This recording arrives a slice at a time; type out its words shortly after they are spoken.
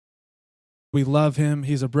We love him.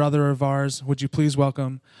 He's a brother of ours. Would you please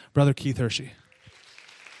welcome Brother Keith Hershey?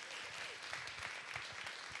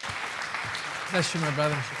 Bless you, my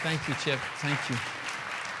brother. Thank you, Chip. Thank you.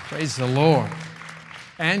 Praise the Lord.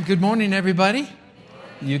 And good morning, everybody.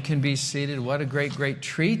 You can be seated. What a great, great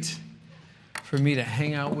treat for me to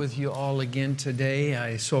hang out with you all again today.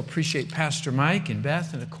 I so appreciate Pastor Mike and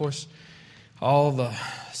Beth and, of course, all the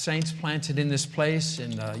saints planted in this place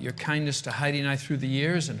and your kindness to Heidi and I through the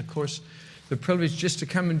years. And, of course, the privilege just to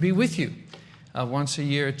come and be with you once a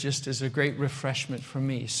year. It just is a great refreshment for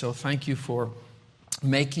me. So thank you for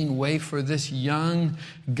making way for this young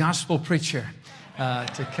gospel preacher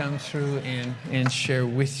to come through and share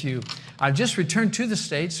with you. I've just returned to the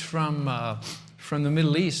States from the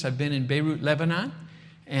Middle East. I've been in Beirut, Lebanon,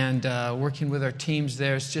 and working with our teams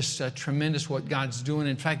there. It's just tremendous what God's doing.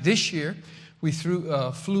 In fact, this year, we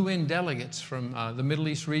flew in delegates from the Middle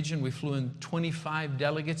East region. We flew in 25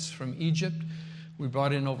 delegates from Egypt. We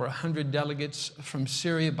brought in over 100 delegates from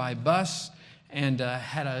Syria by bus and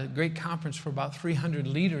had a great conference for about 300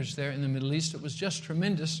 leaders there in the Middle East. It was just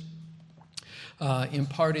tremendous,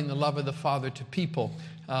 imparting the love of the Father to people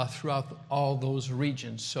throughout all those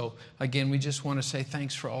regions. So again, we just want to say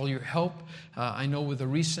thanks for all your help. I know with the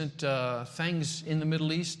recent things in the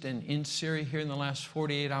Middle East and in Syria here in the last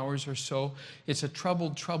 48 hours or so, it's a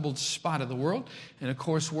troubled spot of the world. And of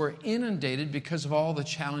course, we're inundated because of all the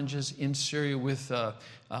challenges in Syria with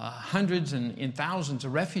hundreds and thousands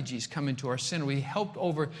of refugees coming to our center. We helped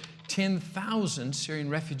over 10,000 Syrian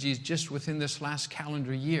refugees just within this last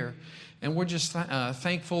calendar year. And we're just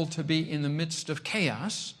thankful to be in the midst of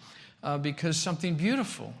chaos because something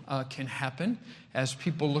beautiful can happen as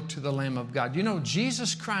people look to the Lamb of God. You know,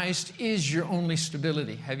 Jesus Christ is your only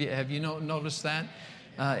stability. Have you noticed that?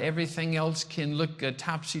 Everything else can look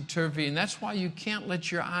topsy-turvy, and that's why you can't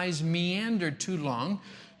let your eyes meander too long.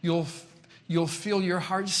 You'll feel your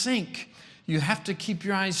heart sink. You have to keep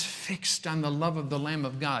your eyes fixed on the love of the Lamb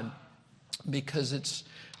of God because it's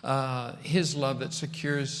His love that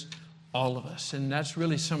secures all of us. And that's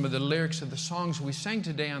really some of the lyrics of the songs we sang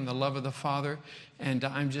today on the love of the Father. And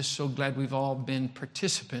I'm just so glad we've all been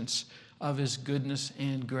participants of His goodness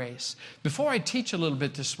and grace. Before I teach a little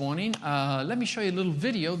bit this morning, let me show you a little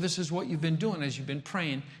video. This is what you've been doing as you've been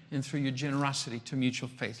praying and through your generosity to Mutual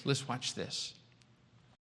Faith. Let's watch this.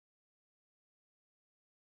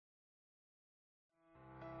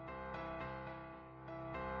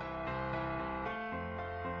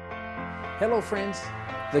 Hello, friends.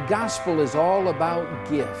 The gospel is all about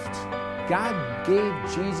gift. God gave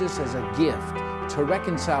Jesus as a gift to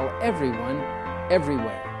reconcile everyone,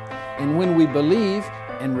 everywhere. And when we believe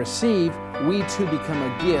and receive, we too become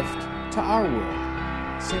a gift to our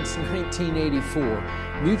world. Since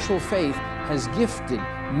 1984, Mutual Faith has gifted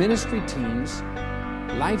ministry teams,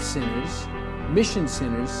 life centers, mission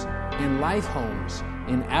centers, and life homes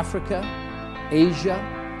in Africa, Asia,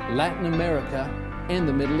 Latin America, and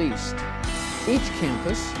the Middle East. Each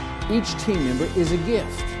campus, each team member is a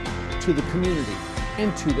gift to the community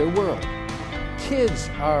and to their world.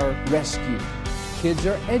 Kids are rescued. Kids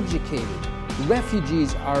are educated.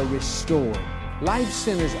 Refugees are restored. Life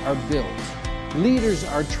centers are built. Leaders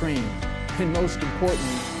are trained. And most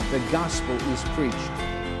importantly, the gospel is preached.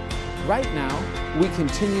 Right now, we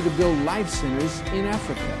continue to build life centers in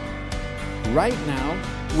Africa. Right now,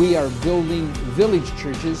 we are building village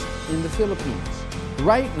churches in the Philippines.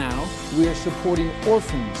 Right now, we are supporting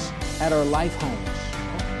orphans at our life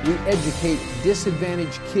homes. We educate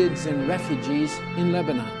disadvantaged kids and refugees in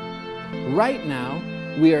Lebanon. Right now,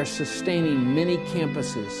 we are sustaining many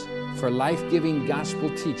campuses for life-giving gospel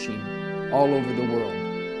teaching all over the world.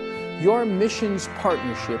 Your missions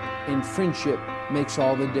partnership and friendship makes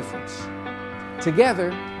all the difference.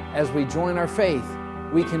 Together, as we join our faith,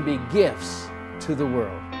 we can be gifts to the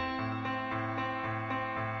world.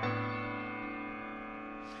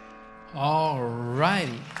 All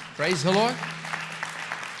righty. Praise the Lord.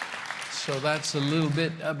 So that's a little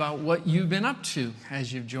bit about what you've been up to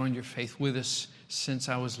as you've joined your faith with us since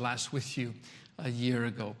I was last with you a year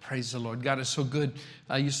ago. Praise the Lord. God is so good.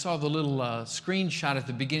 You saw the little screenshot at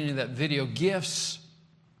the beginning of that video, gifts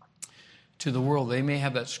to the world. They may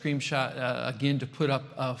have that screenshot again to put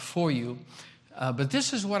up for you. But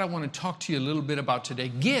this is what I want to talk to you a little bit about today.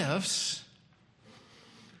 Gifts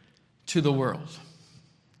to the world.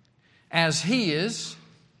 As He is,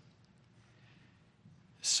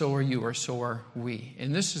 so are you, or so are we.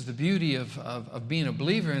 And this is the beauty of being a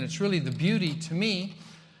believer, and it's really the beauty to me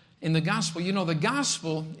in the gospel. You know, the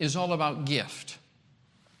gospel is all about gift.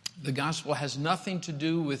 The gospel has nothing to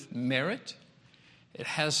do with merit. It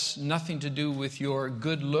has nothing to do with your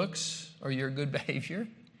good looks or your good behavior.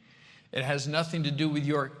 It has nothing to do with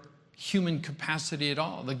your human capacity at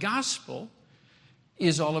all. The gospel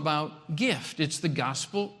is all about gift. It's the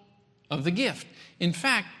gospel of the gift. In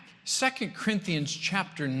fact, 2 Corinthians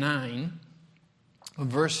chapter 9,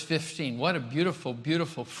 verse 15. What a beautiful,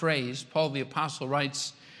 beautiful phrase. Paul the apostle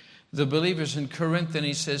writes the believers in Corinth, and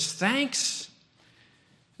he says, "Thanks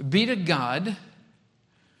be to God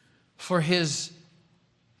for his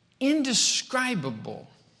indescribable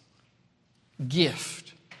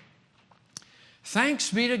gift." Thanks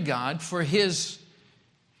be to God for his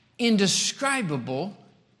indescribable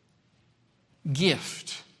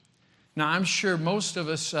gift. Now, I'm sure most of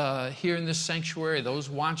us here in this sanctuary, those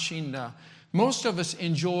watching, most of us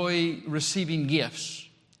enjoy receiving gifts.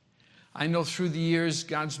 I know through the years,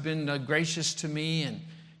 God's been gracious to me, and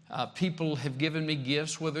people have given me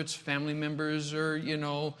gifts, whether it's family members or,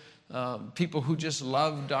 people who just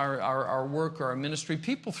loved our work or our ministry.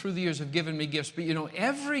 People through the years have given me gifts. But,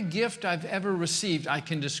 every gift I've ever received, I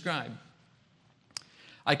can describe.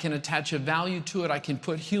 I can attach a value to it. I can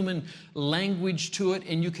put human language to it,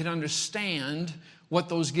 and you can understand what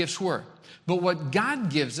those gifts were. But what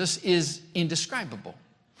God gives us is indescribable.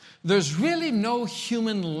 There's really no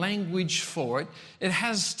human language for it. It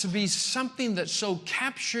has to be something that so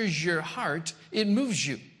captures your heart, it moves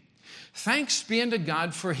you. Thanks be unto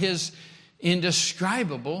God for his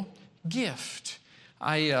indescribable gift.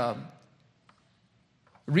 I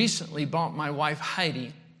recently bought my wife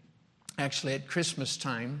Heidi, actually at Christmas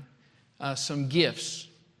time, some gifts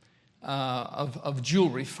of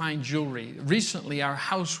jewelry, fine jewelry. Recently our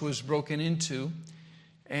house was broken into,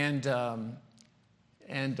 and the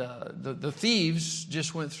thieves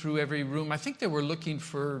just went through every room. I think they were looking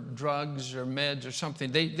for drugs or meds or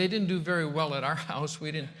something. They didn't do very well at our house.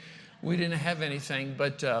 We didn't have anything,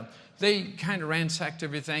 but they kind of ransacked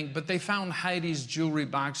everything. But they found Heidi's jewelry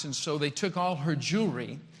box, and so they took all her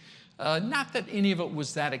jewelry. Not that any of it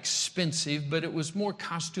was that expensive, but it was more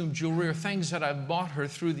costume jewelry or things that I've bought her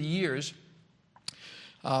through the years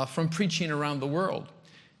from preaching around the world.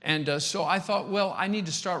 And so I thought, well, I need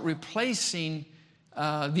to start replacing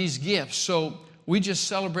these gifts. So we just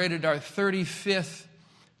celebrated our 35th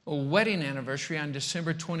wedding anniversary on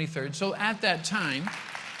December 23rd. So at that time,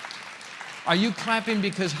 are you clapping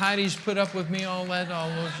because Heidi's put up with me all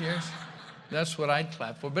those years? That's what I'd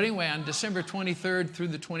clap for. But anyway, on December 23rd through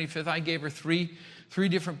the 25th, I gave her three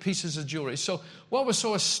different pieces of jewelry. So what was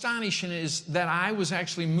so astonishing is that I was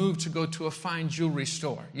actually moved to go to a fine jewelry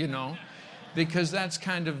store, because that's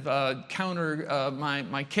kind of counter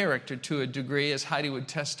my character to a degree, as Heidi would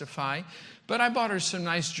testify. But I bought her some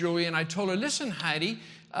nice jewelry, and I told her, listen, Heidi,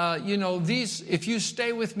 if you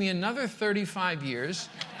stay with me another 35 years,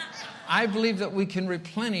 I believe that we can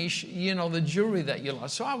replenish, the jewelry that you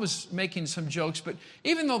lost. So I was making some jokes, but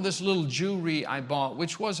even though this little jewelry I bought,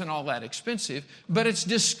 which wasn't all that expensive, but it's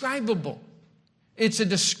describable. It's a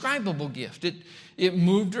describable gift. It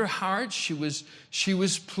moved her heart. She was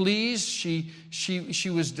pleased. She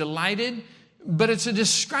was delighted. But it's a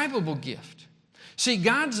describable gift. See,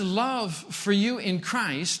 God's love for you in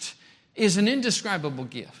Christ is an indescribable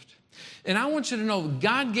gift. And I want you to know,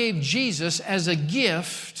 God gave Jesus as a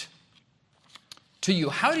gift to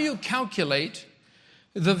you. How do you calculate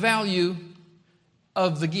the value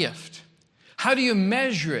of the gift? How do you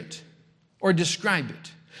measure it or describe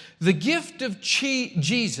it? The gift of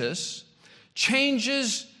Jesus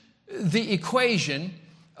changes the equation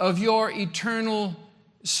of your eternal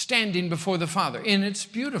standing before the Father. And it's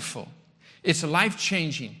beautiful. It's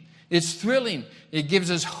life-changing. It's thrilling. It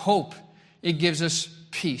gives us hope. It gives us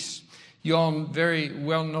peace. You all very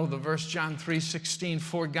well know the verse, John 3:16,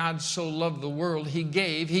 for God so loved the world, he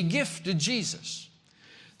gifted Jesus,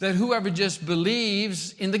 that whoever just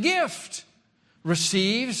believes in the gift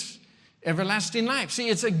receives everlasting life. See,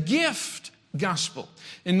 it's a gift gospel.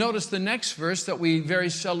 And notice the next verse that we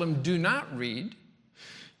very seldom do not read,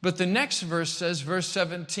 but the next verse says, verse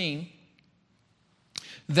 17,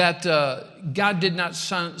 that God did not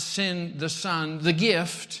send the Son, the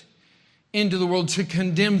gift, into the world to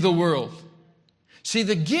condemn the world. See,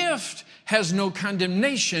 the gift has no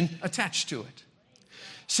condemnation attached to it.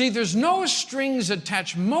 See, there's no strings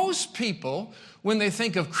attached. Most people, when they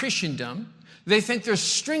think of Christendom, they think there's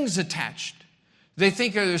strings attached. They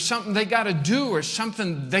think there's something they got to do or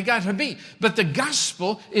something they got to be. But the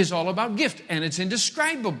gospel is all about gift, and it's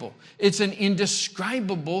indescribable. It's an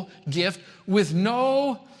indescribable gift with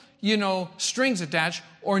no strings attached,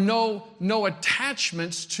 or no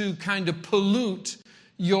attachments to kind of pollute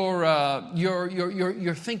your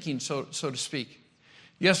thinking, so to speak.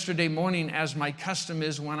 Yesterday morning, as my custom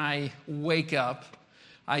is when I wake up,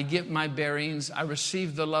 I get my bearings, I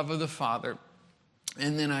receive the love of the Father,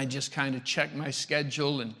 And then I just kind of check my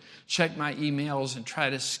schedule and check my emails and try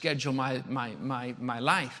to schedule my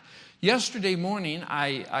life. Yesterday morning,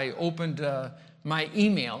 I opened my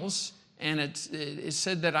emails, and it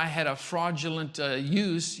said that I had a fraudulent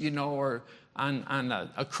use, or on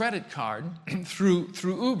a credit card through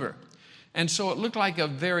Uber. And so it looked like a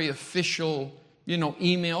very official,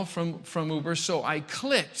 email from Uber. So I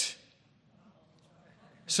clicked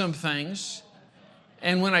some things.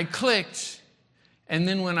 And when I clicked, and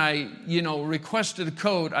then when I, requested a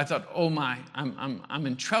code, I thought, oh my, I'm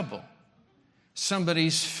in trouble.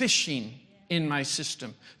 Somebody's phishing in my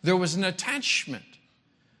system. There was an attachment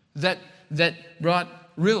that brought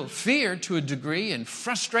real fear to a degree and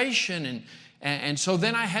frustration. And so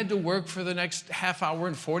then I had to work for the next half hour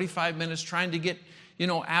and 45 minutes trying to get,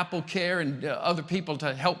 Apple Care and other people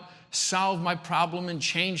to help solve my problem and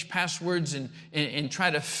change passwords and try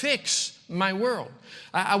to fix my world.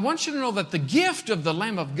 I want you to know that the gift of the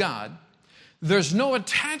Lamb of God, there's no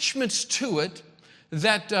attachments to it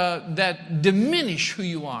that diminish who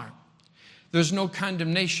you are. There's no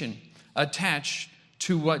condemnation attached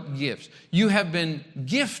to what gives. You have been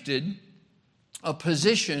gifted a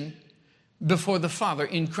position before the Father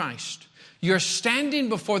in Christ. Your standing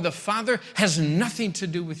before the Father has nothing to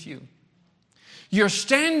do with you. Your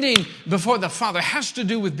standing before the Father has to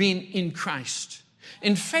do with being in Christ.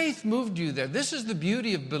 And faith moved you there. This is the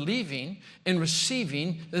beauty of believing and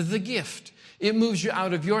receiving the gift. It moves you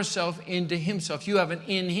out of yourself into Himself. You have an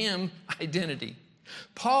in Him identity.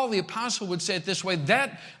 Paul the apostle would say it this way,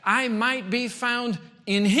 that I might be found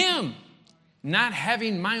in Him, not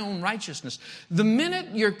having my own righteousness. The minute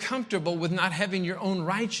you're comfortable with not having your own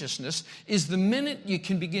righteousness is the minute you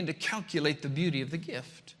can begin to calculate the beauty of the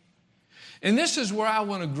gift. And this is where I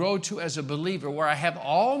want to grow to as a believer, where I have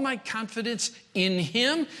all my confidence in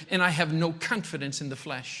Him and I have no confidence in the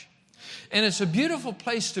flesh. And it's a beautiful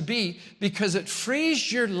place to be because it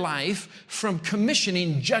frees your life from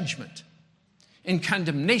commissioning judgment and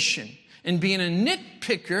condemnation and being a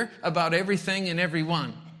nitpicker about everything and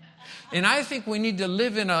everyone. And I think we need to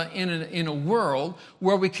live in a world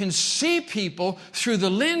where we can see people through the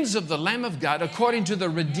lens of the Lamb of God according to the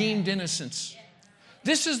redeemed innocence.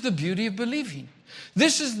 This is the beauty of believing.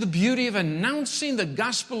 This is the beauty of announcing the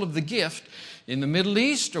gospel of the gift in the Middle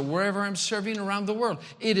East or wherever I'm serving around the world.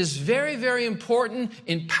 It is very, very important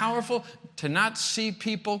and powerful to not see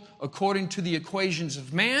people according to the equations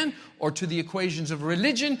of man or to the equations of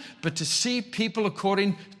religion, but to see people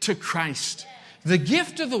according to Christ. The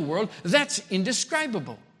gift of the world, that's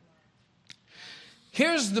indescribable.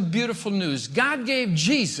 Here's the beautiful news. God gave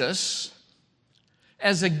Jesus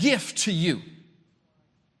as a gift to you.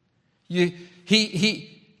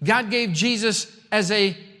 God gave Jesus as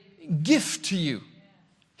a gift to you.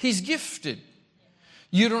 He's gifted.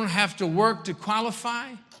 You don't have to work to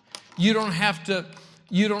qualify. You don't have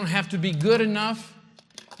to be good enough.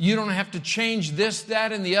 You don't have to change this,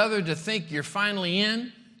 that, and the other to think you're finally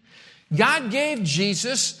in. God gave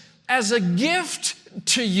Jesus as a gift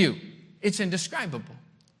to you. It's indescribable.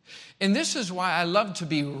 And this is why I love to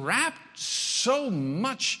be wrapped so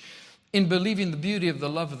much in believing the beauty of the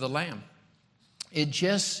love of the Lamb. It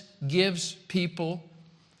just gives people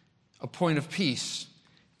a point of peace.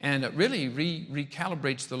 And it really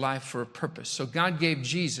recalibrates the life for a purpose. So God gave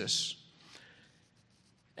Jesus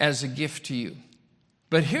as a gift to you.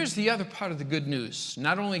 But here's the other part of the good news.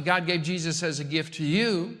 Not only God gave Jesus as a gift to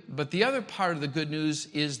you, but the other part of the good news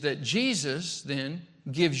is that Jesus then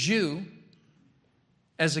gives you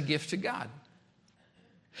as a gift to God.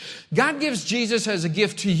 God gives Jesus as a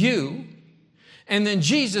gift to you, and then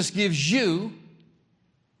Jesus gives you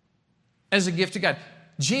as a gift to God.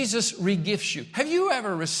 Jesus regifts you. Have you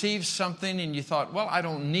ever received something and you thought, well, I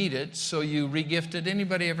don't need it, so you regifted?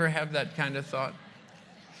 Anybody ever have that kind of thought?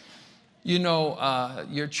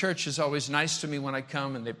 Your church is always nice to me when I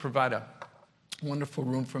come, and they provide a wonderful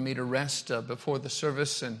room for me to rest before the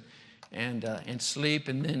service and sleep.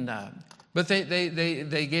 And then, but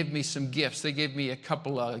they gave me some gifts. They gave me a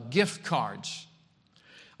couple of gift cards.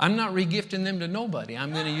 I'm not regifting them to nobody.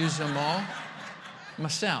 I'm going to use them all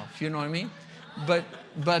myself. You know what I mean?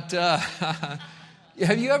 But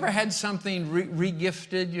have you ever had something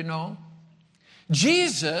regifted?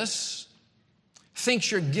 Jesus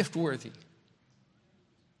thinks you're gift worthy.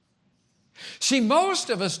 See, most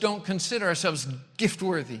of us don't consider ourselves gift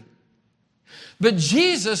worthy. But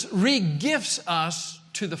Jesus regifts us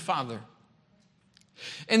to the Father.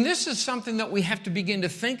 And this is something that we have to begin to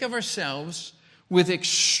think of ourselves with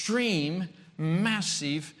extreme,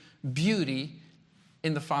 massive beauty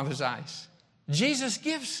in the Father's eyes. Jesus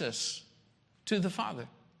gives us to the Father.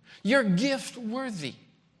 You're gift worthy.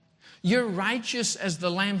 You're righteous as the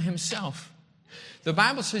Lamb himself. The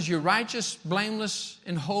Bible says you're righteous, blameless,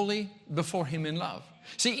 and holy before him in love.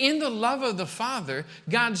 See, in the love of the Father,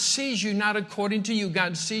 God sees you not according to you.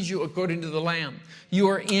 God sees you according to the Lamb. You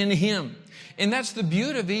are in him. And that's the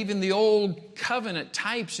beauty of even the old covenant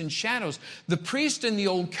types and shadows. The priest in the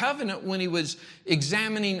old covenant, when he was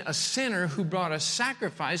examining a sinner who brought a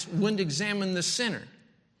sacrifice, wouldn't examine the sinner.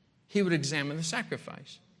 He would examine the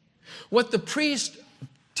sacrifice. What the priest,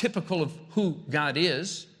 typical of who God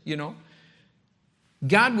is,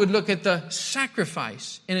 God would look at the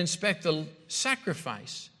sacrifice and inspect the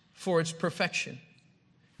sacrifice for its perfection.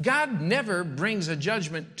 God never brings a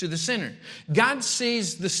judgment to the sinner. God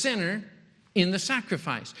sees the sinner in the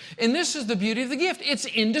sacrifice. And this is the beauty of the gift. It's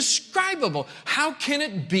indescribable. How can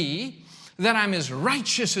it be that I'm as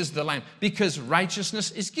righteous as the Lamb? Because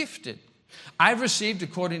righteousness is gifted. I've received,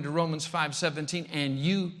 according to Romans 5:17, and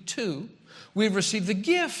you too, we've received the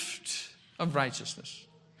gift of righteousness.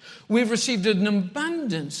 We've received an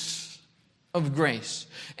abundance of grace.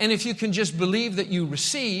 And if you can just believe that you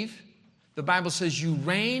receive, the Bible says you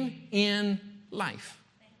reign in life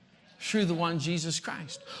through the one Jesus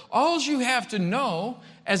Christ. All you have to know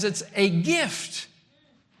is it's a gift.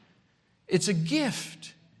 It's a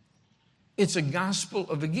gift. It's a gospel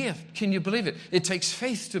of a gift. Can you believe it? It takes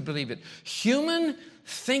faith to believe it. Human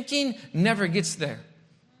thinking never gets there.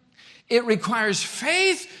 It requires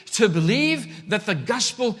faith to believe that the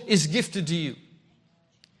gospel is gifted to you.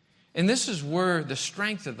 And this is where the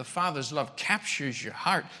strength of the Father's love captures your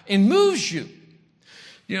heart and moves you.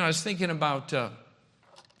 I was thinking about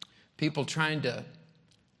people trying to,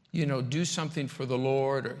 do something for the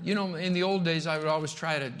Lord. Or, in the old days, I would always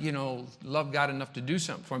try to, love God enough to do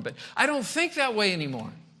something for him. But I don't think that way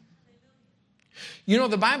anymore.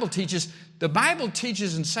 The Bible teaches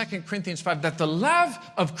in 2 Corinthians 5 that the love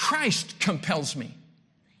of Christ compels me.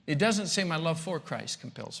 It doesn't say my love for Christ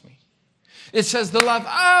compels me. It says the love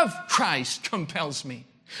of Christ compels me.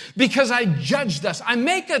 Because I judge thus. I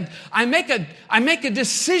make a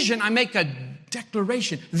decision, I make a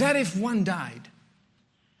declaration that if one died,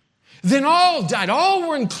 then all died. All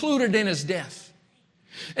were included in his death.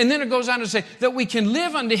 And then it goes on to say that we can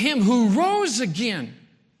live unto him who rose again.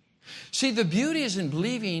 See, the beauty is in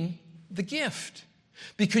believing the gift,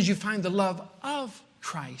 because you find the love of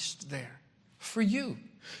Christ there for you.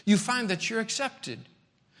 You find that you're accepted.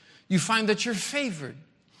 You find that you're favored.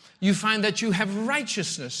 You find that you have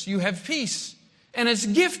righteousness. You have peace. And it's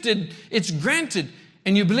gifted. It's granted.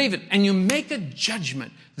 And you believe it. And you make a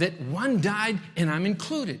judgment that one died and I'm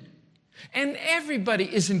included. And everybody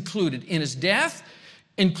is included in his death,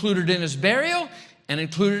 included in his burial, and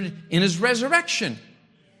included in his resurrection.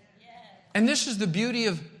 And this is the beauty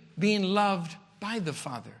of being loved by the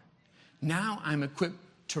Father. Now I'm equipped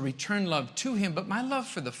to return love to him, but my love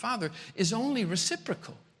for the Father is only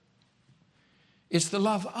reciprocal. It's the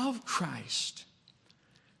love of Christ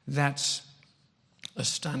that's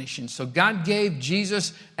astonishing. So God gave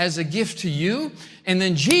Jesus as a gift to you, and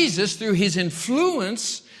then Jesus, through his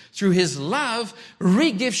influence, through his love,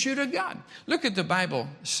 re-gifts you to God. Look at the Bible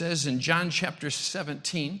says in John chapter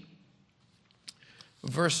 17,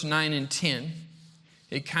 verse 9 and 10.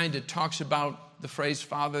 It kind of talks about the phrase,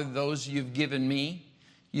 Father, those you've given me,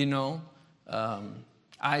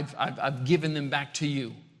 I've given them back to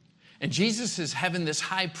you. And Jesus is having this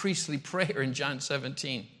high priestly prayer in John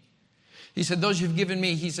 17. He said, those you've given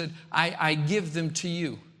me, he said, I give them to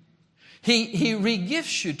you. He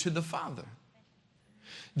re-gifts you to the Father.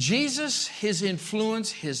 Jesus, his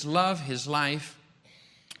influence, his love, his life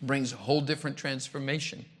brings a whole different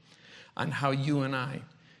transformation on how you and I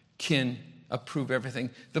can approve everything.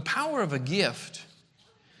 The power of a gift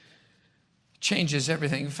changes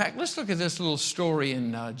everything. In fact, let's look at this little story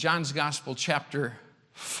in John's Gospel, chapter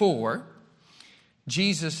 4.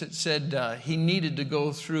 Jesus, it said he needed to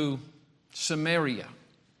go through Samaria.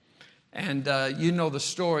 And you know the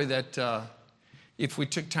story that if we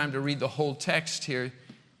took time to read the whole text here,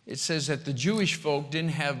 it says that the Jewish folk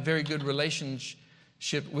didn't have very good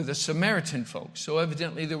relationship with the Samaritan folk. So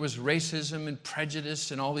evidently there was racism and prejudice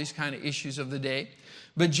and all these kind of issues of the day.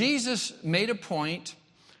 But Jesus made a point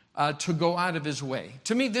to go out of his way.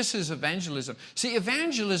 To me, this is evangelism. See,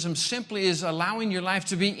 evangelism simply is allowing your life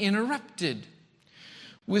to be interrupted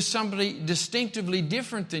with somebody distinctively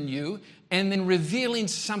different than you, and then revealing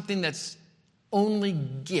something that's only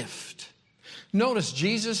gift. Notice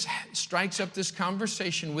Jesus strikes up this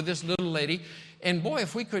conversation with this little lady, and boy,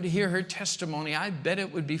 if we could hear her testimony, I bet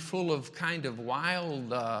it would be full of kind of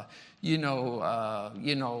wild,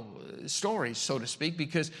 stories, so to speak,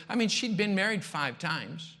 because, she'd been married 5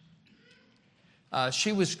 times.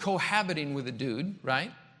 She was cohabiting with a dude,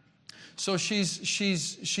 right? So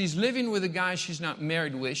she's living with a guy she's not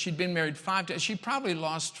married with. She'd been married 5 times. She probably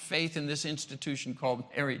lost faith in this institution called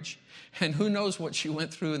marriage. And who knows what she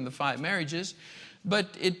went through in the 5 marriages.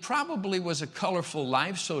 But it probably was a colorful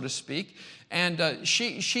life, so to speak. And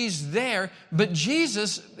she's there, but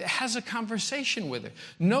Jesus has a conversation with her.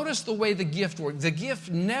 Notice the way the gift worked. The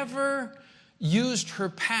gift never used her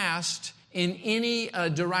past in any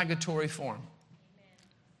derogatory form.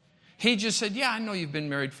 He just said, yeah, I know you've been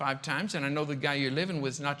married 5 times, and I know the guy you're living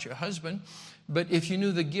with is not your husband, but if you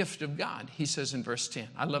knew the gift of God, he says in verse 10.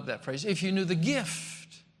 I love that phrase. If you knew the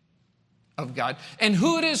gift of God, and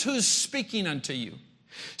who it is who's speaking unto you.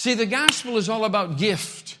 See, the gospel is all about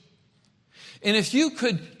gift. And if you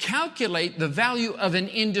could calculate the value of an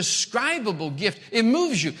indescribable gift, it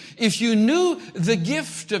moves you. If you knew the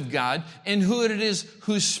gift of God and who it is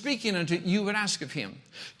who's speaking unto you, you would ask of him.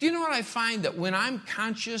 Do you know what I find? That when I'm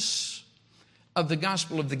conscious of the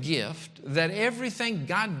gospel of the gift, that everything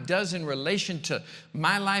God does in relation to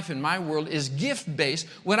my life and my world is gift-based.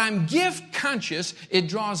 When I'm gift-conscious, it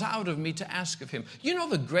draws out of me to ask of him. You know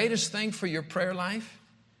the greatest thing for your prayer life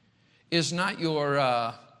is not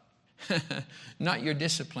your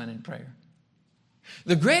discipline in prayer.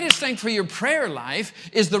 The greatest thing for your prayer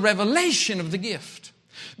life is the revelation of the gift.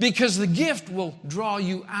 Because the gift will draw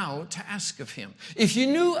you out to ask of him. If you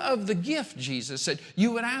knew of the gift, Jesus said,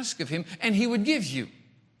 you would ask of him and he would give you.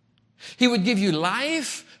 He would give you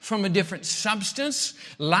life from a different substance,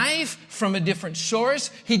 life from a different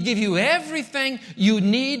source. He'd give you everything you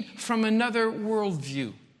need from another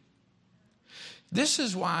worldview. This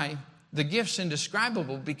is why the gift's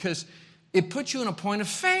indescribable, because it puts you in a point of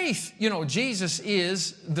faith. You know, Jesus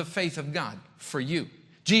is the faith of God for you.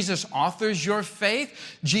 Jesus authors your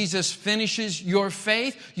faith. Jesus finishes your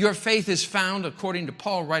faith. Your faith is found, according to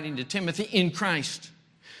Paul writing to Timothy, in Christ.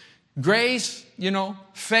 Grace,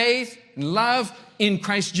 faith, and love in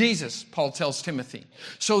Christ Jesus, Paul tells Timothy.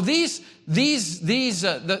 So the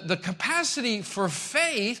capacity for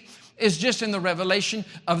faith is just in the revelation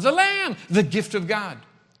of the Lamb, the gift of God.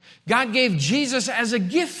 God gave Jesus as a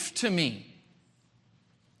gift to me.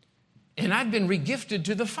 And I've been regifted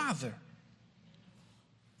to the Father.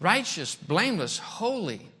 Righteous, blameless,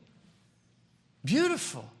 holy,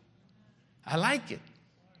 beautiful. I like it.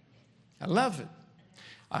 I love it.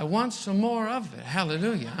 I want some more of it.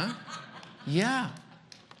 Hallelujah, huh? Yeah.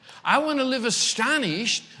 I want to live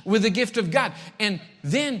astonished with the gift of God. And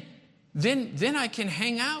then I can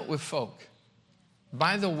hang out with folk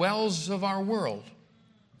by the wells of our world.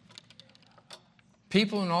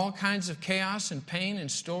 People in all kinds of chaos and pain and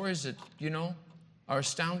stories that, are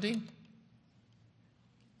astounding.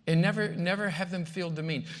 And never have them feel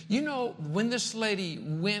demeaned. When this lady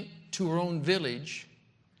went to her own village,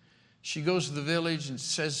 she goes to the village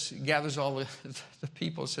and gathers all the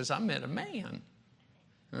people and says, I met a man.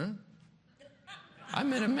 Huh? I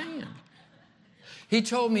met a man. He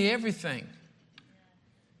told me everything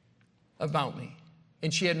about me.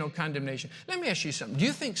 And she had no condemnation. Let me ask you something. Do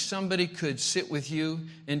you think somebody could sit with you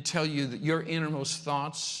and tell you that your innermost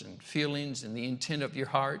thoughts and feelings and the intent of your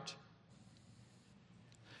heart?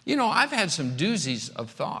 I've had some doozies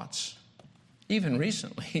of thoughts, even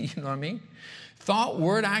recently, you know what I mean? Thought,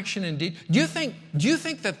 word, action, and deed. Do you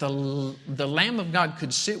think that the Lamb of God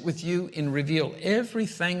could sit with you and reveal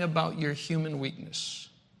everything about your human weakness?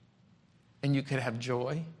 And you could have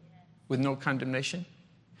joy with no condemnation?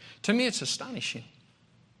 To me, it's astonishing.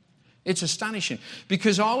 It's astonishing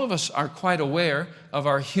because all of us are quite aware of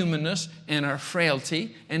our humanness and our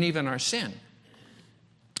frailty and even our sin,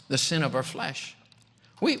 the sin of our flesh.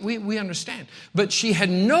 We understand. But she had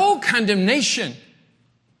no condemnation.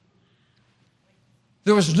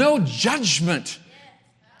 There was no judgment,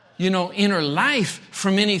 in her life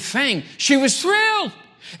from anything. She was thrilled.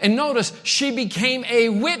 And notice, she became a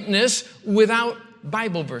witness without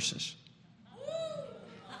Bible verses.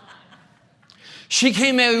 She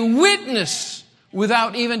became a witness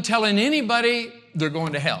without even telling anybody they're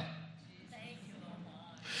going to hell.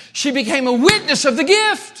 She became a witness of the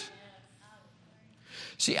gift.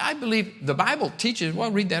 See, I believe the Bible teaches,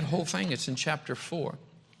 read that whole thing. It's in chapter 4.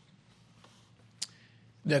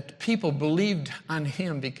 That people believed on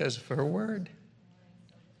him because of her word.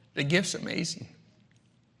 The gift's amazing.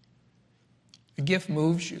 The gift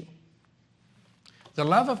moves you. The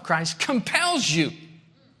love of Christ compels you.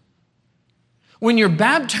 When you're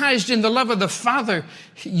baptized in the love of the Father,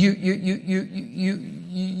 you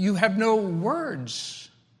have no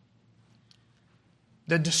words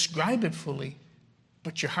that describe it fully.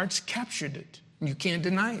 But your heart's captured it. And you can't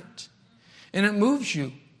deny it. And it moves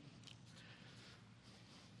you.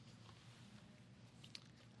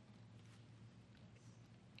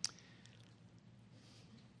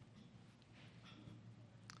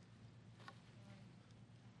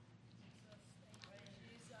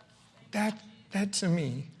 That to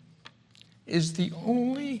me is the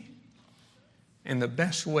only and the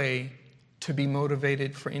best way to be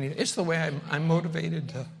motivated for anything. It's the way I'm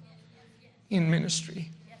motivated in ministry.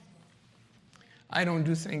 I don't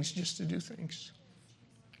do things just to do things.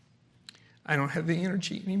 I don't have the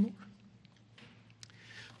energy anymore.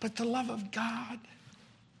 But the love of God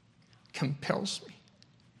compels me.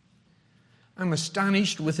 I'm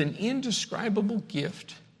astonished with an indescribable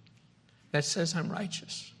gift that says I'm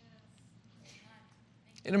righteous.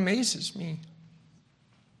 It amazes me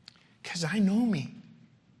because I know me.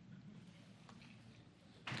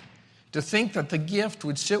 To think that the gift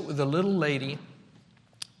would sit with a little lady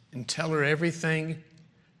and tell her everything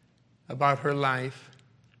about her life,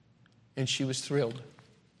 and she was thrilled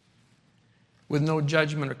with no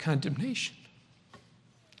judgment or condemnation.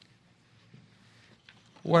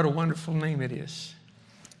 What a wonderful name it is.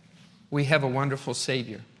 We have a wonderful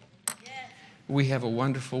Savior. We have a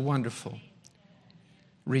wonderful, wonderful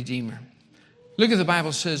Redeemer. Look at the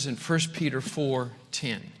Bible says in 1 Peter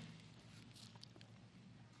 4:10.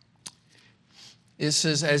 It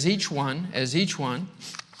says, as each one has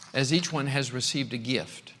received a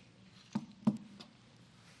gift,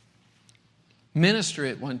 minister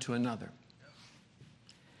it one to another.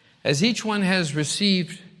 As each one has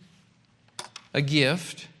received a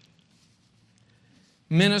gift,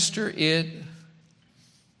 minister it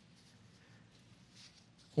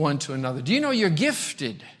one to another. Do you know you're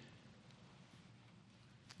gifted?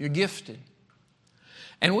 You're gifted.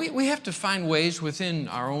 And we have to find ways within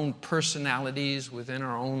our own personalities, within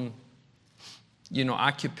our own,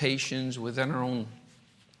 occupations, within our own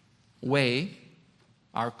way,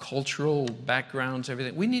 our cultural backgrounds,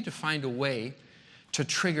 everything. We need to find a way to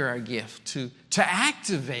trigger our gift, to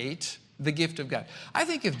activate the gift of God. I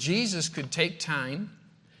think if Jesus could take time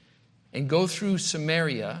and go through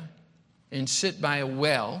Samaria and sit by a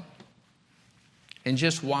well and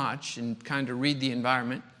just watch and kind of read the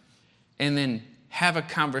environment and then have a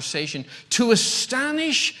conversation to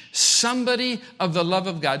astonish somebody of the love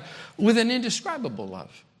of God with an indescribable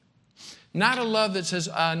love. Not a love that says,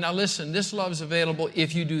 now listen, this love is available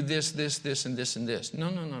if you do this, this, this, and this, and this.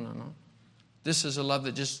 No. This is a love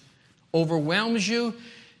that just overwhelms you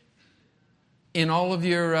in all of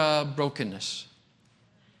your brokenness.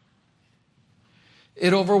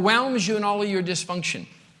 It overwhelms you in all of your dysfunction.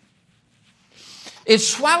 It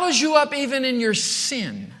swallows you up even in your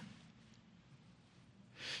sin.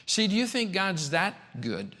 See, do you think God's that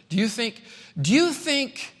good? Do you think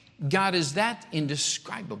God is that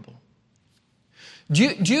indescribable? Do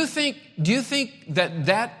you think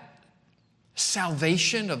that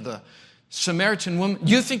salvation of the Samaritan woman,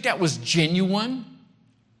 do you think that was genuine?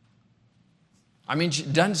 I mean,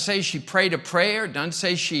 it doesn't say she prayed a prayer, doesn't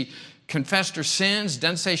say she confessed her sins,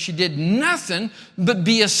 doesn't say she did nothing but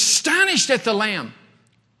be astonished at the Lamb.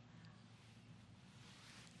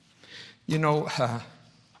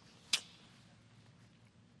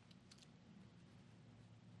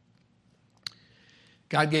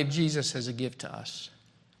 God gave Jesus as a gift to us.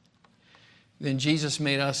 Then Jesus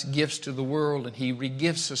made us gifts to the world, and He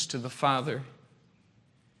regifts us to the Father.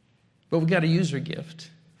 But we've got to use our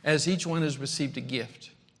gift, as each one has received a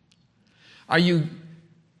gift.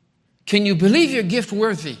 Can you believe your gift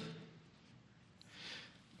worthy?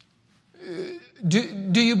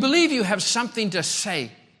 Do you believe you have something to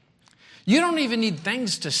say? You don't even need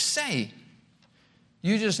things to say.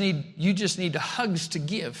 You just need hugs to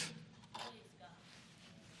give.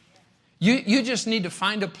 You just need to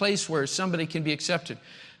find a place where somebody can be accepted.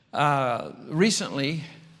 Recently,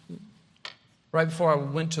 right before I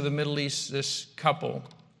went to the Middle East, this couple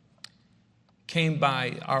came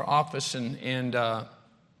by our office and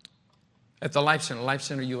at the Life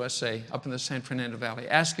Center USA, up in the San Fernando Valley,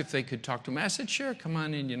 asked if they could talk to me. I said, sure, come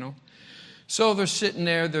on in, So they're sitting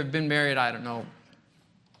there. They've been married,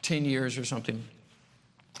 10 years or something.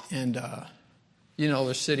 And,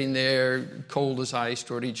 they're sitting there, cold as ice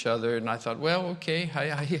toward each other. And I thought, well, okay, how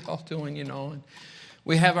y'all doing, And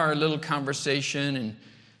we have our little conversation, and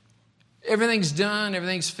everything's done,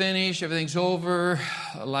 everything's finished, everything's over.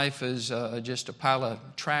 Life is just a pile of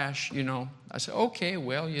trash, I said, okay,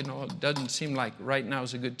 well, it doesn't seem like right now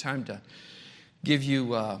is a good time to give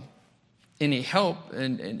you any help.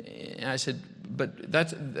 And I said, but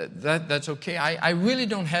that's okay. I really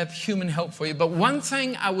don't have human help for you. But one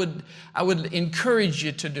thing I would encourage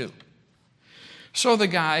you to do. So the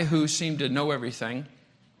guy who seemed to know everything,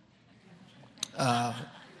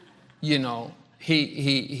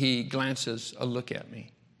 he glances a look at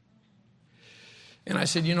me. And I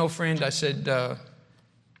said, friend,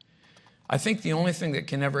 I think the only thing that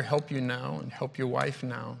can ever help you now and help your wife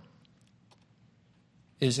now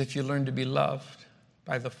is if you learn to be loved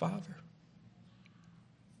by the Father.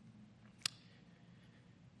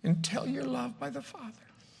 Until you're loved by the Father,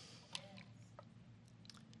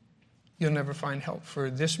 you'll never find help for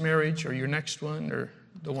this marriage or your next one or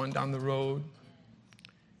the one down the road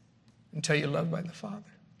until you're loved by the Father.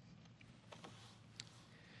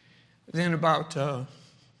 Then about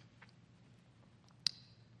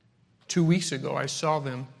 2 weeks ago, I saw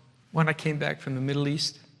them when I came back from the Middle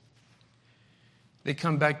East. They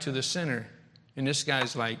come back to the center, and this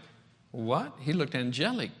guy's like, what? He looked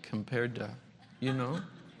angelic compared to,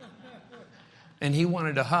 and he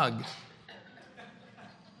wanted a hug.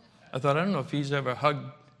 I thought, I don't know if he's ever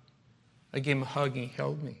hugged. I gave him a hug, and he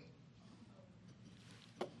held me.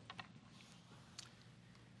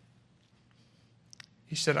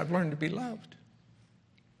 He said, I've learned to be loved.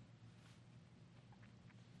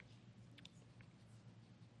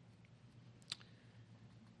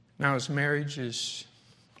 Now his marriage is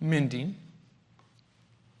mending.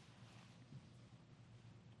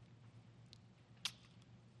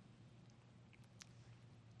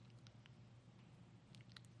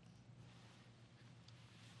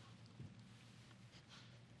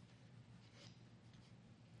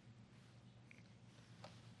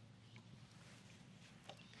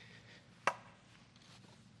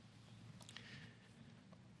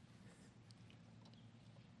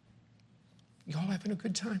 You all having a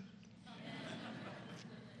good time?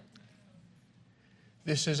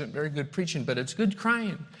 This isn't very good preaching, but it's good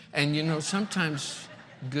crying. And sometimes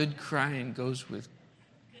good crying goes with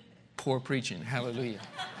poor preaching. Hallelujah.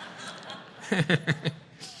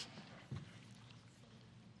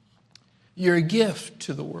 You're a gift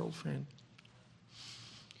to the world, friend.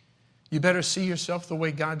 You better see yourself the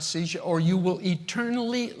way God sees you, or you will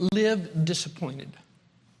eternally live disappointed.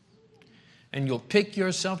 And you'll pick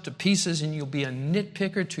yourself to pieces, and you'll be a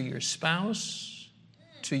nitpicker to your spouse,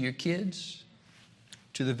 to your kids,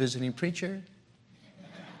 to the visiting preacher.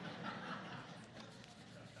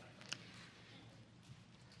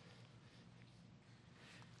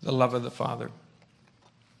 The love of the Father.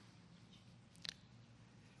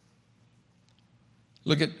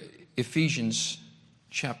 Look at Ephesians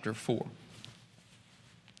chapter 4.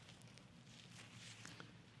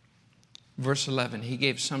 Verse 11, he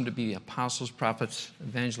gave some to be apostles, prophets,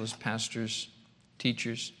 evangelists, pastors,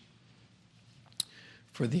 teachers,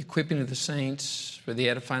 for the equipping of the saints, for the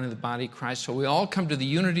edifying of the body of Christ. So we all come to the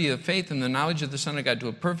unity of faith and the knowledge of the Son of God, to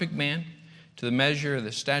a perfect man, to the measure of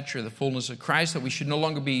the stature of the fullness of Christ, that we should no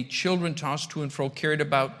longer be children tossed to and fro, carried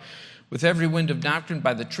about with every wind of doctrine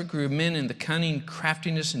by the trickery of men and the cunning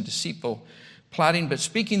craftiness and deceitful plotting, but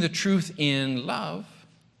speaking the truth in love,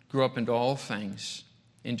 grew up into all things,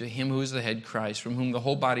 into him who is the head, Christ, from whom the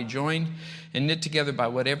whole body joined and knit together by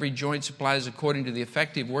what every joint supplies according to the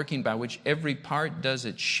effective working by which every part does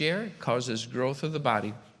its share, causes growth of the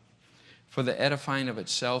body for the edifying of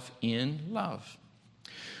itself in love.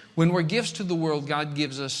 When we're gifts to the world, God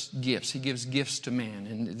gives us gifts. He gives gifts to man.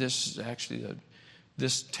 And this actually,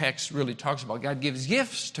 this text really talks about God gives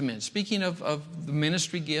gifts to men. Speaking of the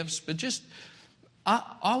ministry gifts, but just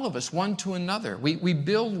all of us, one to another. We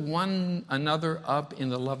build one another up in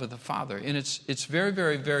the love of the Father. And it's very,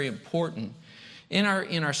 very, very important. In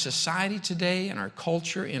our society today, in our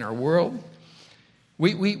culture, in our world,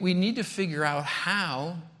 we need to figure out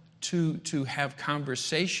how to have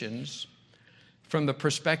conversations from the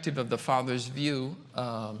perspective of the Father's view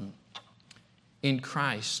in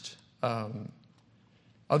Christ.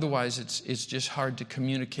 Otherwise, it's just hard to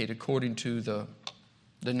communicate according to the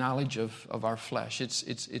knowledge of our flesh.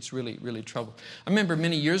 It's really, really trouble. I remember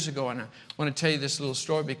many years ago, and I want to tell you this little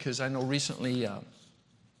story because I know recently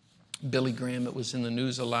Billy Graham, it was in the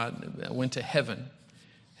news a lot, went to heaven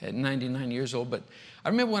at 99 years old. But I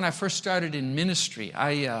remember when I first started in ministry,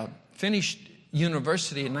 I finished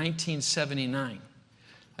university in 1979.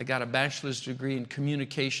 I got a bachelor's degree in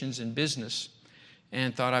communications and business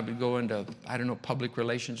and thought I would go into, public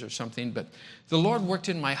relations or something. But the Lord worked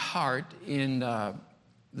in my heart in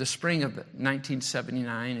the spring of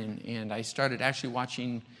 1979, and I started actually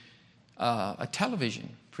watching a television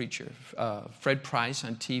preacher, Fred Price,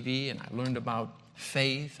 on TV, and I learned about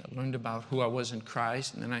faith. I learned about who I was in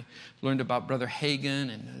Christ, and then I learned about Brother Hagin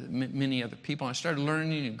and many other people. I started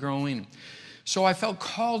learning and growing. So I felt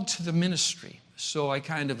called to the ministry. So I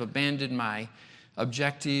kind of abandoned my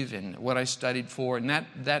objective and what I studied for. And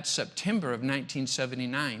that September of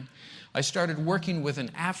 1979, I started working with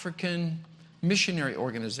an African missionary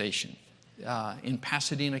organization in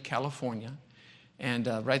Pasadena, California, and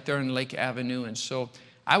right there in Lake Avenue. And so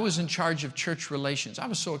I was in charge of church relations. I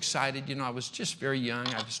was so excited. I was just very young.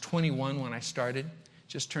 I was 21 when I started.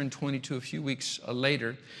 just turned 22 a few weeks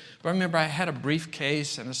later. But I remember I had a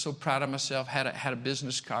briefcase, and I was so proud of myself, had a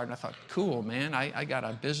business card, and I thought, cool, man, I got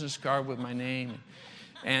a business card with my name.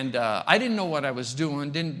 And I didn't know what I was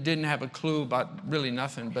doing, didn't have a clue about really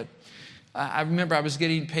nothing, but I remember I was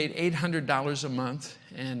getting paid $800 a month,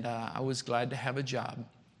 and I was glad to have a job.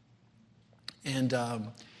 And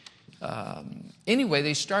anyway,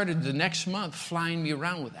 they started the next month flying me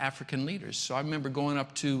around with African leaders. So I remember going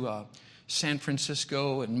up to San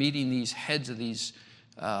Francisco and meeting these heads of these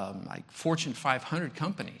like Fortune 500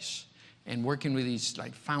 companies and working with these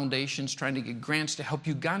like foundations trying to get grants to help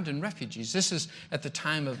Ugandan refugees. This is at the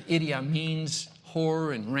time of Idi Amin's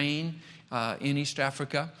horror and reign in East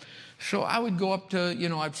Africa. So I would go up to,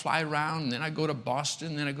 I'd fly around, and then I'd go to Boston,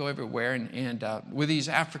 and then I'd go everywhere, and with these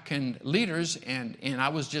African leaders, and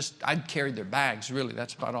I'd carry their bags, really.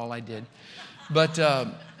 That's about all I did. But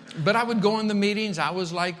I would go in the meetings. I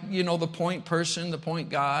was like, the point person, the point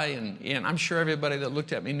guy, and I'm sure everybody that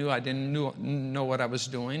looked at me knew I didn't know what I was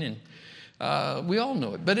doing, and we all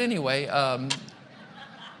knew it. But anyway,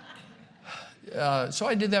 so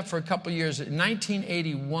I did that for a couple years. In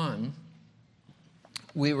 1981,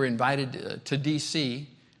 we were invited to D.C.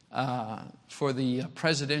 For the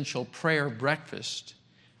presidential prayer breakfast,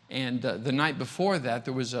 and the night before that,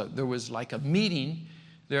 there was like a meeting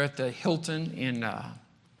there at the Hilton in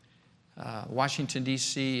Washington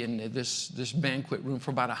D.C. in this banquet room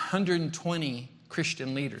for about 120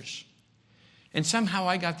 Christian leaders, and somehow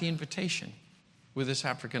I got the invitation with this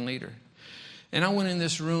African leader. And I went in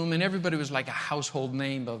this room, and everybody was like a household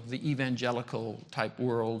name of the evangelical type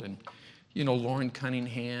world, and Lauren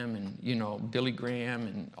Cunningham and, Billy Graham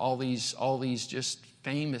and all these just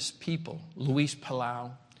famous people, Luis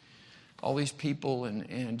Palau, all these people,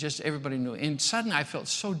 and just everybody knew. And suddenly I felt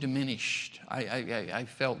so diminished. I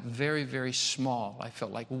felt very, very small. I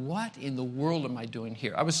felt like, what in the world am I doing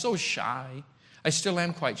here? I was so shy. I still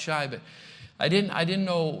am quite shy, but I didn't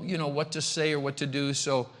know, what to say or what to do.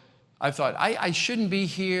 So I thought, I shouldn't be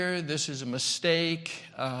here. This is a mistake.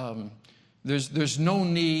 There's no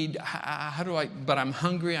need. How do I? But I'm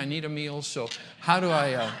hungry. I need a meal. So how do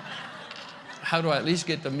I at least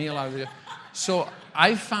get the meal out of there? So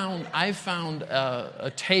I found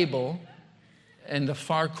a table in the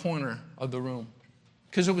far corner of the room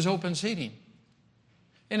because it was open seating,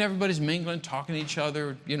 and everybody's mingling, talking to each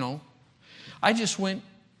other. I just went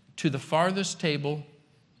to the farthest table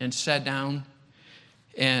and sat down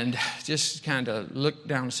and just kind of looked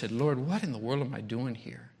down and said, Lord, what in the world am I doing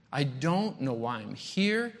here? I don't know why I'm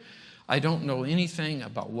here. I don't know anything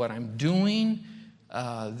about what I'm doing.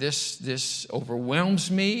 This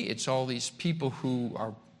overwhelms me. It's all these people who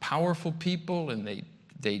are powerful people, and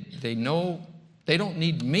they know they don't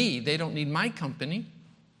need me. They don't need my company.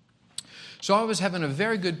 So I was having a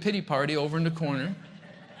very good pity party over in the corner,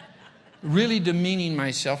 really demeaning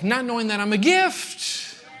myself, not knowing that I'm a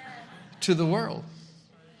gift to the world.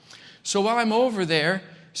 So while I'm over there,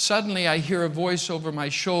 suddenly I hear a voice over my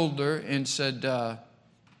shoulder and said,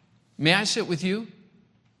 may I sit with you?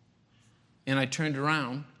 And I turned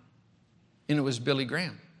around, and it was Billy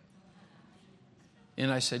Graham.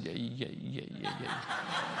 And I said,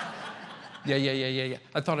 yeah.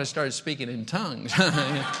 I thought I started speaking in tongues.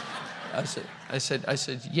 I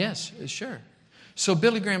said, yes, sure. So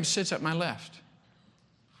Billy Graham sits at my left.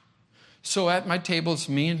 So at my table, it's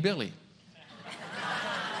me and Billy.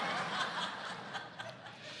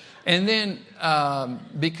 And then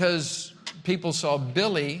because people saw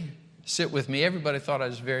Billy sit with me, everybody thought I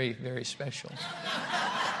was very, very special.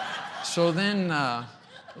 So then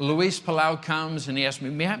Luis Palau comes and he asked me,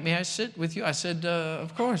 may I sit with you? I said,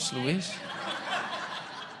 of course, Luis.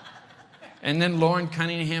 And then Lauren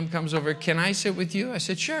Cunningham comes over, can I sit with you? I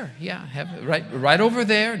said, sure, yeah, have it right over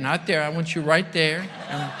there, not there. I want you right there.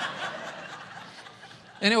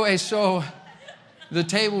 Anyway, so the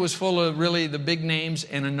table was full of really the big names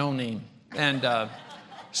and a no name. And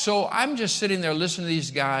so I'm just sitting there listening to these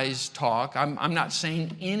guys talk. I'm not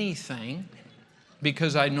saying anything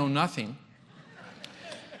because I know nothing.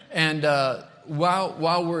 And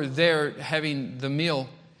while we're there having the meal,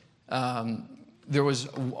 there was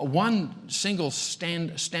one single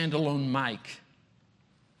standalone mic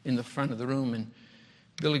in the front of the room. And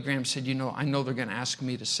Billy Graham said, I know they're going to ask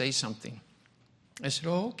me to say something. I said,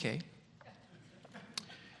 oh, okay.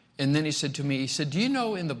 And then he said to me, do you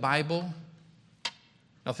know in the Bible,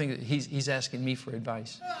 I think he's asking me for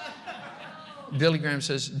advice. Billy Graham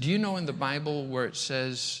says, do you know in the Bible where it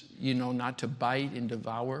says, not to bite and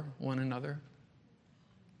devour one another?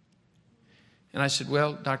 And I said,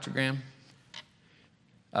 well, Dr. Graham,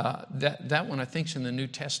 that one I think is in the New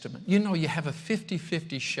Testament. You have a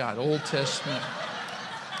 50-50 shot, Old Testament.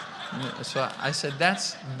 So I said,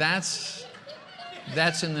 that's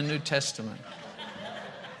in the New Testament.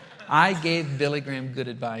 I gave Billy Graham good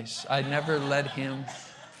advice. I never led him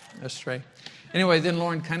astray. Anyway, then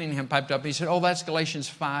Lauren Cunningham piped up. He said, oh, that's Galatians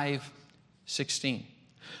 5:16.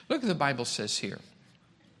 Look what the Bible says here.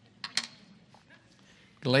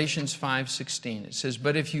 Galatians 5:16. It says,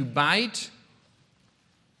 but if you bite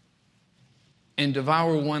and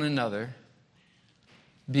devour one another,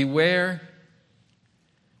 beware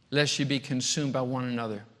lest you be consumed by one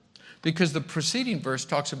another. Because the preceding verse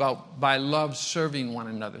talks about by love serving one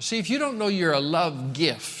another. See, if you don't know you're a love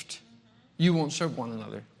gift, you won't serve one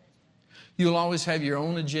another. You'll always have your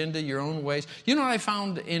own agenda, your own ways. You know what I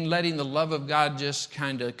found in letting the love of God just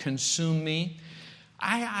kind of consume me?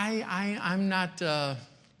 I'm not as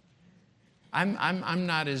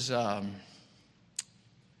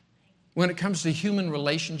when it comes to human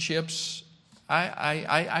relationships,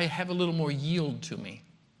 I have a little more yield to me.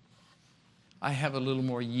 I have a little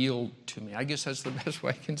more yield to me. I guess that's the best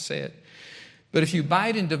way I can say it. But if you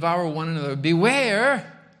bite and devour one another,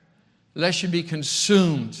 beware lest you be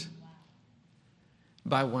consumed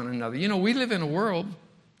by one another. You know, we live in a world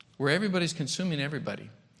where everybody's consuming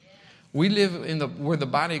everybody. We live in where the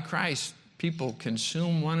body of Christ, people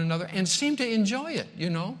consume one another and seem to enjoy it,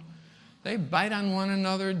 you know. They bite on one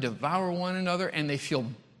another, devour one another, and they feel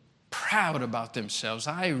proud about themselves.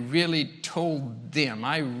 I really told them.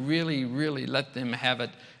 I really, really let them have it.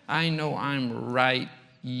 I know I'm right.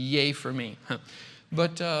 Yay for me.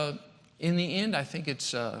 But in the end, I think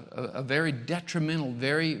it's a very detrimental,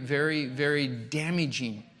 very, very, very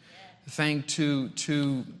damaging thing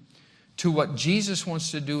to what Jesus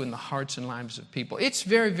wants to do in the hearts and lives of people. It's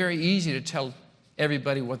very, very easy to tell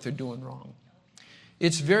everybody what they're doing wrong.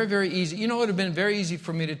 It's very, very easy. You know, it would have been very easy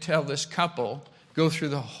for me to tell this couple, go through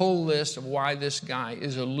the whole list of why this guy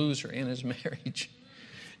is a loser in his marriage.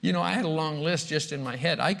 You know, I had a long list just in my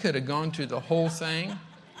head. I could have gone through the whole thing,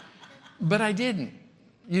 but I didn't.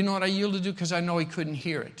 You know what I yielded to? Because I know he couldn't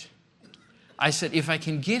hear it. I said, if I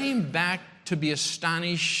can get him back to be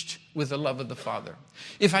astonished with the love of the Father,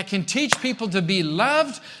 if I can teach people to be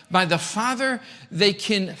loved by the Father, they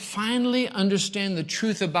can finally understand the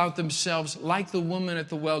truth about themselves like the woman at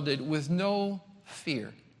the well did, with no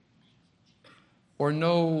fear or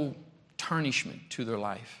no tarnishment to their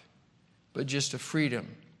life, but just a freedom,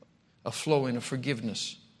 a flowing of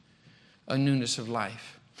forgiveness, a newness of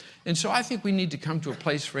life. And so I think we need to come to a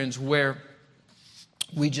place, friends, where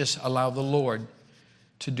we just allow the Lord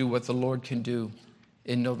to do what the Lord can do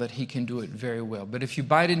and know that he can do it very well. But if you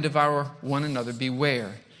bite and devour one another,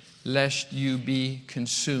 beware lest you be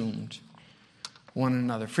consumed one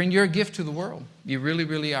another. Friend, you're a gift to the world. You really,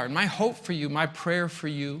 really are. And my hope for you, my prayer for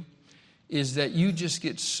you, is that you just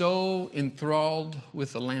get so enthralled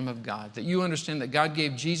with the Lamb of God, that you understand that God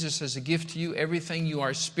gave Jesus as a gift to you. Everything you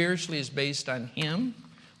are spiritually is based on him,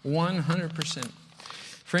 100%.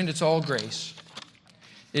 Friend, it's all grace.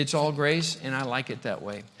 It's all grace, and I like it that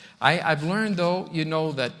way. I've learned, though, you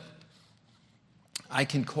know, that I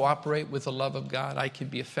can cooperate with the love of God. I can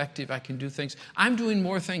be effective. I can do things. I'm doing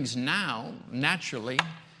more things now, naturally,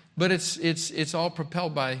 but it's all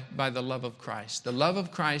propelled by the love of Christ. The love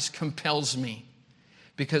of Christ compels me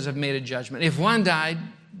because I've made a judgment. If one died,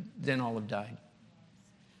 then all have died.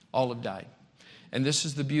 All have died. And this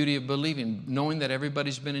is the beauty of believing, knowing that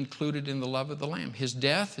everybody's been included in the love of the Lamb. His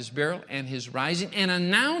death, his burial, and his rising. And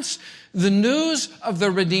announce the news of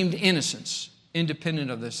the redeemed innocence,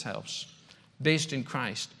 independent of this house, based in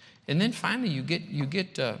Christ. And then finally, you get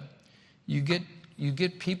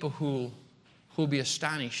people who'll be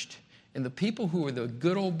astonished. And the people who are the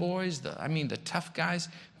good old boys, the tough guys,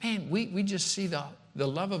 man, we just see the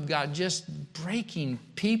love of God just breaking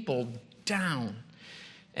people down.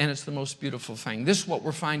 And it's the most beautiful thing. This is what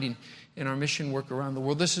we're finding in our mission work around the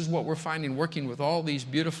world. This is what we're finding working with all these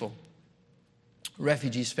beautiful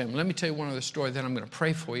refugees family. Let me tell you one other story, then I'm going to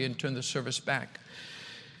pray for you and turn the service back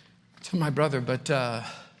to my brother. But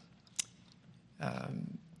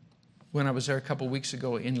when I was there a couple weeks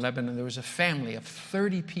ago in Lebanon, there was a family of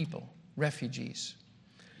 30 people, refugees.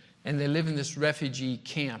 And they live in this refugee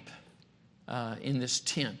camp in this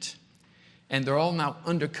tent. And they're all now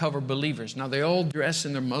undercover believers. Now, they all dress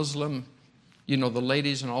in their Muslim, the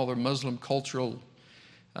ladies and all their Muslim cultural,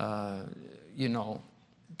 clothing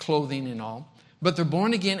and all. But they're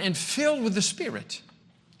born again and filled with the Spirit.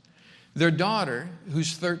 Their daughter,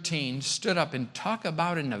 who's 13, stood up and talked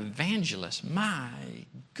about an evangelist. My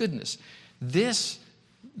goodness. This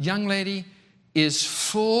young lady is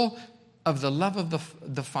full of the love of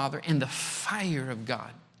the Father and the fire of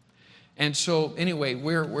God. And so anyway,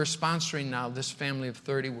 we're sponsoring now this family of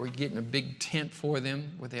 30. We're getting a big tent for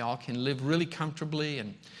them where they all can live really comfortably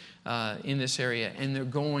and in this area. And they're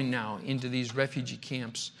going now into these refugee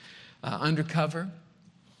camps undercover,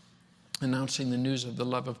 announcing the news of the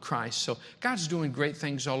love of Christ. So God's doing great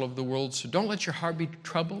things all over the world. So don't let your heart be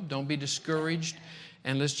troubled. Don't be discouraged.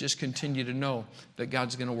 And let's just continue to know that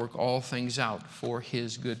God's going to work all things out for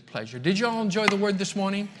His good pleasure. Did you all enjoy the word this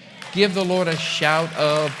morning? Give the Lord a shout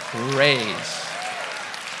of praise.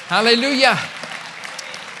 Hallelujah.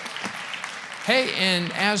 Hey,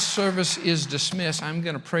 and as service is dismissed, I'm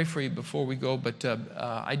going to pray for you before we go, but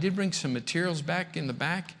I did bring some materials back in the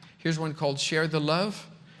back. Here's one called Share the Love,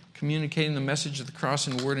 Communicating the Message of the Cross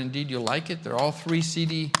in Word and Deed. You'll like it. They're all 3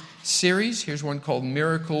 CD series. Here's one called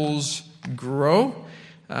Miracles Grow.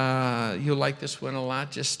 You'll like this one a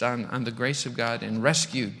lot, just on the grace of God and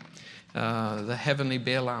Rescued, the Heavenly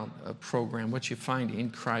Bailout program. What you find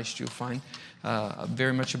in Christ, you'll find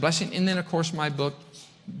very much a blessing. And then, of course, my book,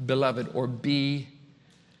 Beloved, or Be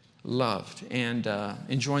Loved, and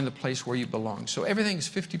Enjoying the Place Where You Belong. So everything's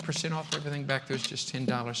 50% off. Everything back there is just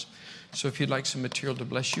 $10. So if you'd like some material to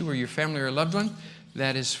bless you or your family or a loved one,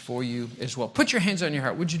 that is for you as well. Put your hands on your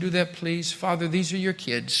heart. Would you do that, please? Father, these are your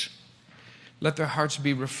kids. Let their hearts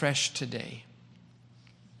be refreshed today.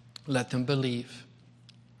 Let them believe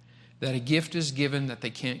that a gift is given that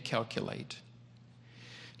they can't calculate.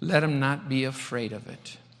 Let them not be afraid of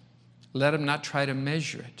it. Let them not try to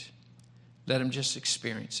measure it. Let them just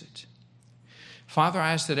experience it. Father,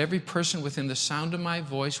 I ask that every person within the sound of my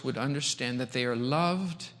voice would understand that they are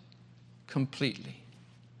loved completely.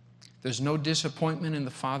 There's no disappointment in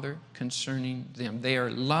the Father concerning them. They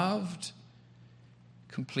are loved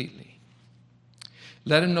completely.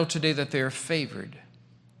 Let them know today that they are favored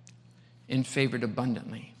and favored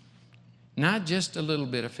abundantly. Not just a little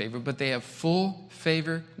bit of favor, but they have full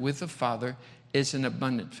favor with the Father. It's an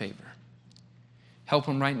abundant favor. Help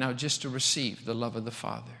them right now just to receive the love of the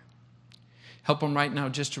Father. Help them right now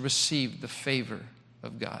just to receive the favor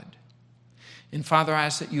of God. And Father, I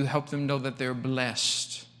ask that you help them know that they're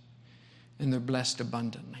blessed, and they're blessed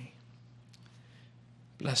abundantly,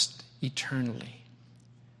 blessed eternally.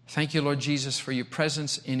 Thank you, Lord Jesus, for your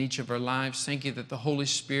presence in each of our lives. Thank you that the Holy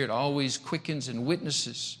Spirit always quickens and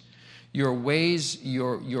witnesses your ways,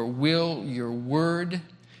 your will, your word.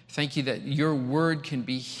 Thank you that your word can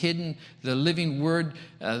be hidden. The living word,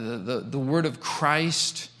 the word of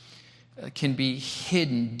Christ can be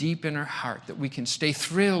hidden deep in our heart, that we can stay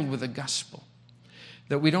thrilled with the gospel,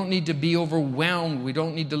 that we don't need to be overwhelmed. We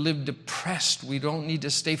don't need to live depressed. We don't need to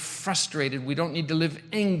stay frustrated. We don't need to live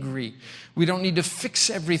angry. We don't need to fix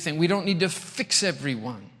everything. We don't need to fix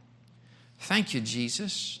everyone. Thank you,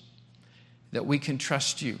 Jesus, that we can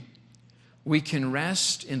trust you. We can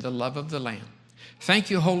rest in the love of the Lamb. Thank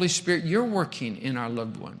you, Holy Spirit, you're working in our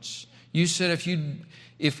loved ones. You said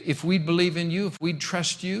if we believe in you, if we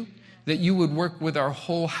trust you, that you would work with our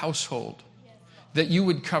whole household, that you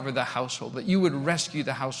would cover the household, that you would rescue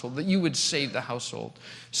the household, that you would save the household.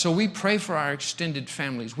 So we pray for our extended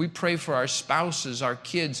families. We pray for our spouses, our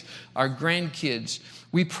kids, our grandkids.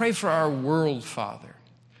 We pray for our world, Father.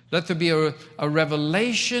 Let there be a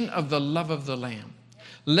revelation of the love of the Lamb.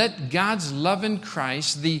 Let God's love in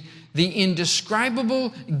Christ, the indescribable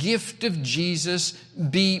gift of Jesus,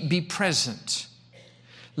 be present.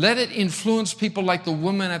 Let it influence people like the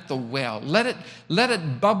woman at the well. Let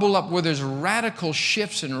it bubble up where there's radical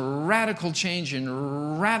shifts and radical change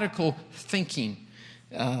and radical thinking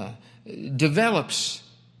develops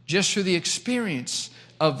just through the experience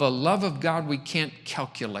of a love of God we can't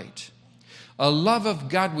calculate. A love of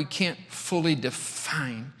God we can't fully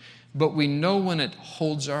define, but we know when it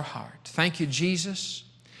holds our heart. Thank you, Jesus,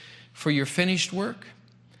 for your finished work.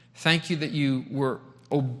 Thank you that you were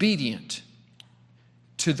obedient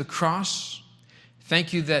to the cross.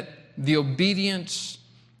 Thank you that the obedience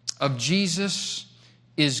of Jesus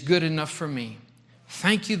is good enough for me.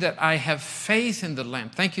 Thank you that I have faith in the Lamb.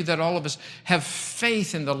 Thank you that all of us have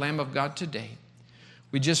faith in the Lamb of God today.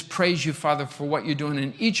 We just praise you, Father, for what you're doing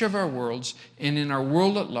in each of our worlds and in our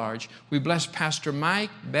world at large. We bless Pastor Mike,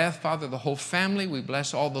 Beth, Father, the whole family. We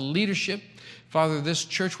bless all the leadership, Father, this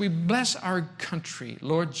church. We bless our country.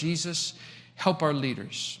 Lord Jesus, help our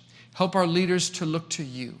leaders. Help our leaders to look to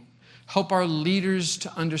you. Help our leaders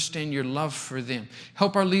to understand your love for them.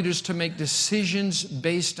 Help our leaders to make decisions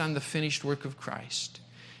based on the finished work of Christ.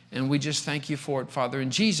 And we just thank you for it, Father.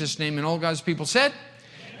 In Jesus' name, and all God's people said,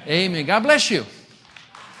 amen. Amen. God bless you.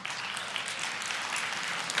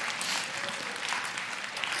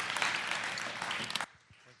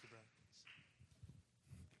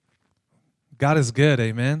 God is good,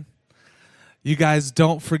 amen. You guys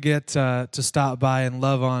don't forget to stop by and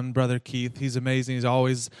love on Brother Keith. He's amazing. He's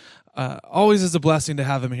always is a blessing to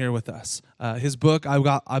have him here with us. His book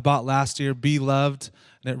I bought last year, Be Loved,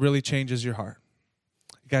 and it really changes your heart.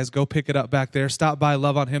 You guys go pick it up back there. Stop by,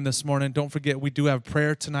 love on him this morning. Don't forget, we do have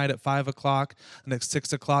prayer tonight at 5 o'clock. And at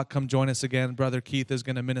 6 o'clock, come join us again. Brother Keith is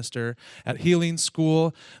going to minister at Healing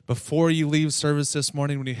School. Before you leave service this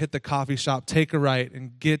morning, when you hit the coffee shop, take a right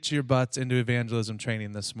and get your butts into evangelism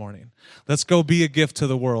training this morning. Let's go be a gift to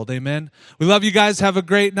the world. Amen. We love you guys. Have a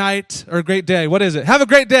great night or a great day. What is it? Have a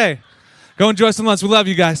great day. Go enjoy some lunch. We love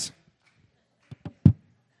you guys.